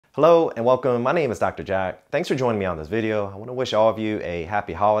Hello and welcome. My name is Dr. Jack. Thanks for joining me on this video. I want to wish all of you a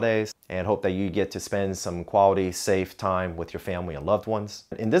happy holidays and hope that you get to spend some quality, safe time with your family and loved ones.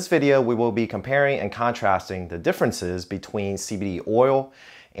 In this video, we will be comparing and contrasting the differences between CBD oil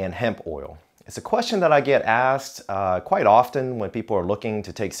and hemp oil. It's a question that I get asked quite often when people are looking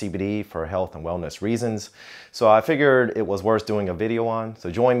to take CBD for health and wellness reasons. So I figured it was worth doing a video on.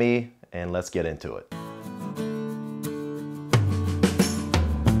 So join me and let's get into it.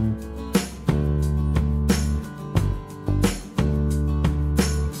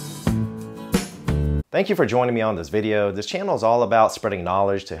 Thank you for joining me on this video. This channel is all about spreading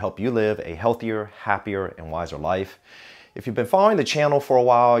knowledge to help you live a healthier, happier, and wiser life. If you've been following the channel for a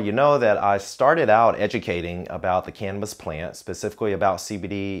while, you know that I started out educating about the cannabis plant, specifically about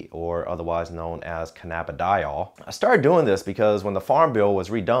CBD, or otherwise known as cannabidiol. I started doing this because when the Farm Bill was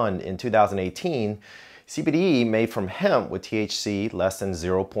redone in 2018, CBD made from hemp with THC less than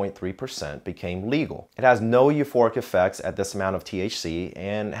 0.3% became legal. It has no euphoric effects at this amount of THC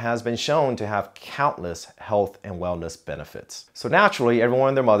and has been shown to have countless health and wellness benefits. So naturally, everyone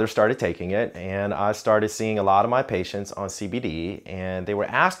and their mother started taking it, and I started seeing a lot of my patients on CBD, and they were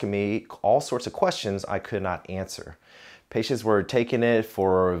asking me all sorts of questions I could not answer. Patients were taking it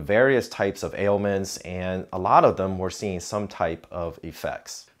for various types of ailments, and a lot of them were seeing some type of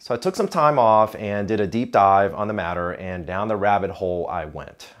effects. So I took some time off and did a deep dive on the matter, and down the rabbit hole I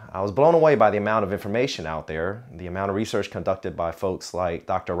went. I was blown away by the amount of information out there. The amount of research conducted by folks like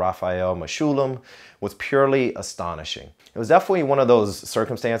Dr. Raphael Mechoulam was purely astonishing. It was definitely one of those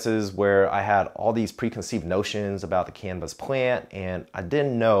circumstances where I had all these preconceived notions about the cannabis plant, and I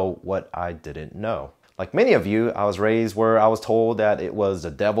didn't know what I didn't know. Like many of you, I was raised where I was told that it was the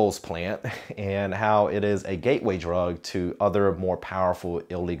devil's plant and how it is a gateway drug to other more powerful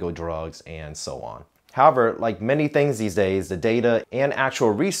illegal drugs and so on. However, like many things these days, the data and actual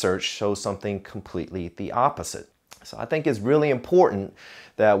research shows something completely the opposite. So I think it's really important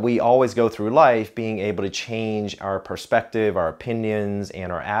that we always go through life being able to change our perspective, our opinions,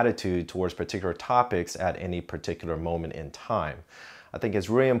 and our attitude towards particular topics at any particular moment in time. I think it's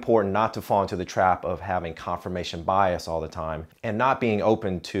really important not to fall into the trap of having confirmation bias all the time and not being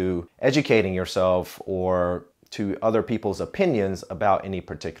open to educating yourself or to other people's opinions about any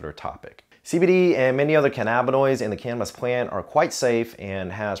particular topic. CBD and many other cannabinoids in the cannabis plant are quite safe and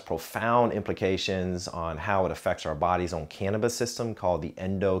has profound implications on how it affects our body's own cannabis system called the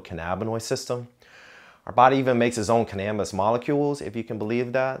endocannabinoid system. Our body even makes its own cannabis molecules, if you can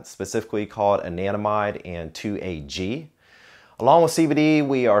believe that, specifically called anandamide and 2-AG. Along with CBD,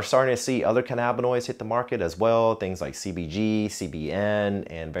 we are starting to see other cannabinoids hit the market as well, things like CBG, CBN,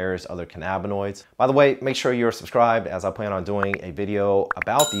 and various other cannabinoids. By the way, make sure you're subscribed as I plan on doing a video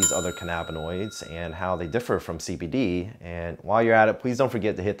about these other cannabinoids and how they differ from CBD. And while you're at it, please don't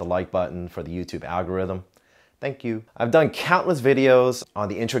forget to hit the like button for the YouTube algorithm. Thank you. I've done countless videos on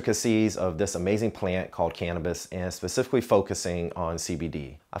the intricacies of this amazing plant called cannabis and specifically focusing on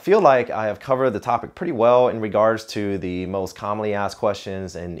CBD. I feel like I have covered the topic pretty well in regards to the most commonly asked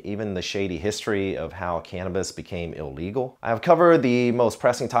questions and even the shady history of how cannabis became illegal. I have covered the most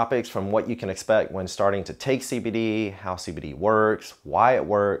pressing topics from what you can expect when starting to take CBD, how CBD works, why it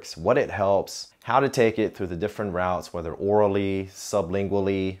works, what it helps, how to take it through the different routes, whether orally,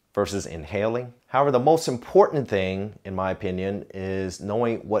 sublingually, versus inhaling. However, the most important thing, in my opinion, is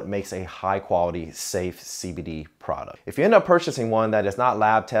knowing what makes a high-quality, safe CBD product. If you end up purchasing one that is not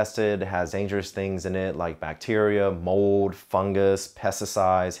lab tested, has dangerous things in it like bacteria, mold, fungus,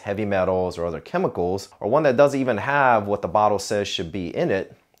 pesticides, heavy metals, or other chemicals, or one that doesn't even have what the bottle says should be in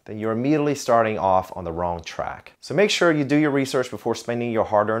it, then you're immediately starting off on the wrong track. So make sure you do your research before spending your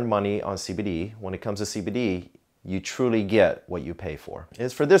hard-earned money on CBD. When it comes to CBD, you truly get what you pay for.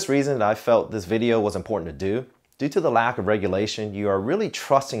 It's for this reason that I felt this video was important to do. Due to the lack of regulation, you are really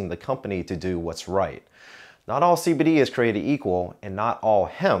trusting the company to do what's right. Not all CBD is created equal, and not all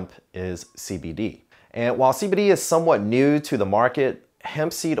hemp is CBD. And while CBD is somewhat new to the market,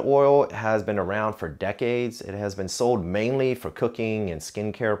 hemp seed oil has been around for decades. It has been sold mainly for cooking and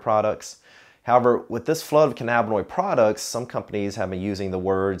skincare products. However, with this flood of cannabinoid products, some companies have been using the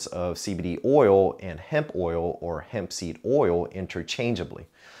words of CBD oil and hemp oil or hemp seed oil interchangeably.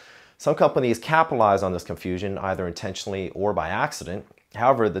 Some companies capitalize on this confusion either intentionally or by accident.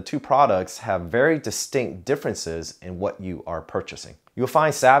 However, the two products have very distinct differences in what you are purchasing. You'll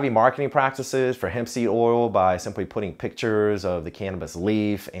find savvy marketing practices for hemp seed oil by simply putting pictures of the cannabis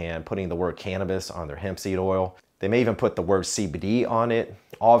leaf and putting the word cannabis on their hemp seed oil. They may even put the word CBD on it,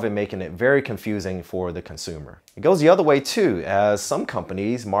 all of it making it very confusing for the consumer. It goes the other way too, as some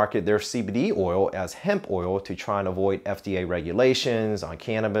companies market their CBD oil as hemp oil to try and avoid FDA regulations on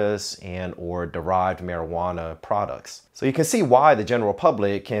cannabis and or derived marijuana products. So you can see why the general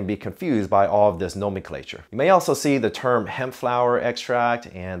public can be confused by all of this nomenclature. You may also see the term hemp flower extract,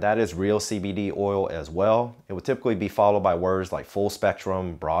 and that is real CBD oil as well. It would typically be followed by words like full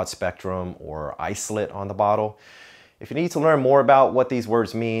spectrum, broad spectrum, or isolate on the bottle. If you need to learn more about what these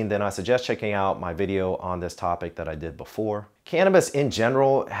words mean, then I suggest checking out my video on this topic that I did before. Cannabis in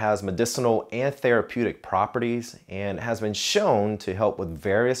general has medicinal and therapeutic properties and has been shown to help with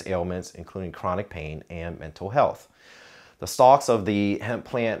various ailments, including chronic pain and mental health. The stalks of the hemp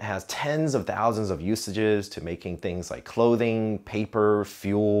plant has tens of thousands of usages to making things like clothing, paper,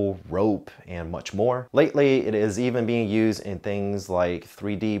 fuel, rope, and much more. Lately, it is even being used in things like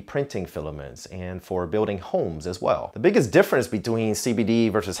 3D printing filaments and for building homes as well. The biggest difference between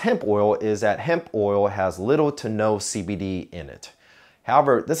CBD versus hemp oil is that hemp oil has little to no CBD in it.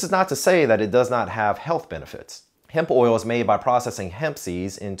 However, this is not to say that it does not have health benefits. Hemp oil is made by processing hemp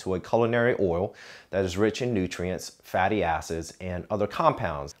seeds into a culinary oil that is rich in nutrients, fatty acids, and other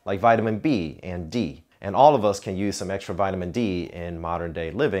compounds like vitamin B and D. And all of us can use some extra vitamin D in modern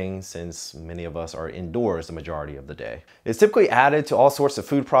day living since many of us are indoors the majority of the day. It's typically added to all sorts of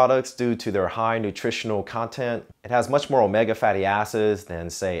food products due to their high nutritional content. It has much more omega fatty acids than,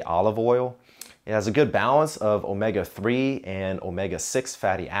 say, olive oil. It has a good balance of omega-3 and omega-6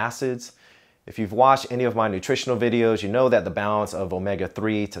 fatty acids. If you've watched any of my nutritional videos, you know that the balance of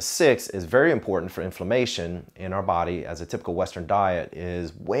omega-3 to 6 is very important for inflammation in our body, as a typical Western diet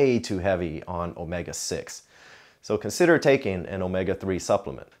is way too heavy on omega-6. So consider taking an omega-3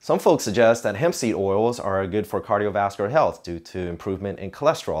 supplement. Some folks suggest that hemp seed oils are good for cardiovascular health due to improvement in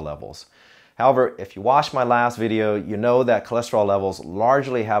cholesterol levels. However, if you watched my last video, you know that cholesterol levels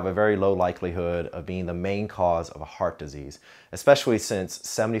largely have a very low likelihood of being the main cause of a heart disease, especially since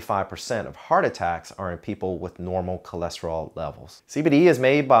 75% of heart attacks are in people with normal cholesterol levels. CBD is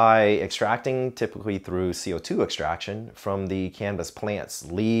made by extracting, typically through CO2 extraction, from the cannabis plant's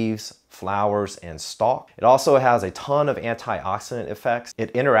leaves, flowers, and stalk. It also has a ton of antioxidant effects.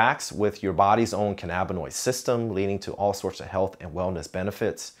 It interacts with your body's own cannabinoid system, leading to all sorts of health and wellness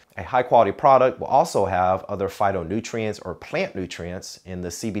benefits. A high quality product will also have other phytonutrients or plant nutrients in the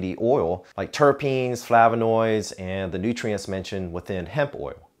CBD oil, like terpenes, flavonoids, and the nutrients mentioned within hemp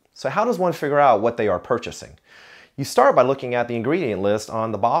oil. So how does one figure out what they are purchasing? You start by looking at the ingredient list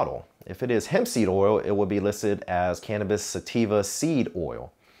on the bottle. If it is hemp seed oil, it will be listed as cannabis sativa seed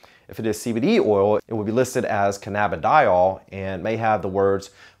oil. If it is CBD oil, it will be listed as cannabidiol and may have the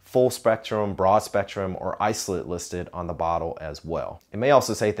words full spectrum, broad spectrum, or isolate listed on the bottle as well. It may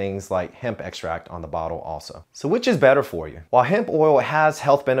also say things like hemp extract on the bottle also. So which is better for you? While hemp oil has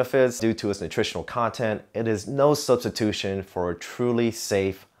health benefits due to its nutritional content, it is no substitution for a truly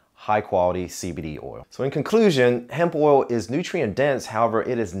safe, high quality CBD oil. So in conclusion, hemp oil is nutrient dense, however,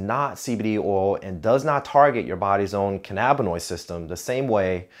 it is not CBD oil and does not target your body's own cannabinoid system the same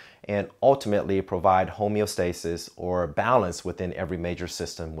way and ultimately provide homeostasis or balance within every major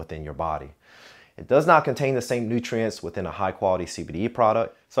system within your body. It does not contain the same nutrients within a high quality CBD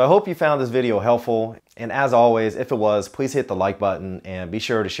product. So I hope you found this video helpful. And as always, if it was, please hit the like button and be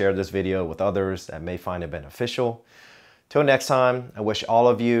sure to share this video with others that may find it beneficial. Till next time, I wish all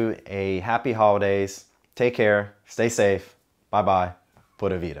of you a happy holidays. Take care, stay safe. Bye-bye.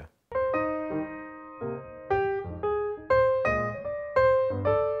 Pura Vida.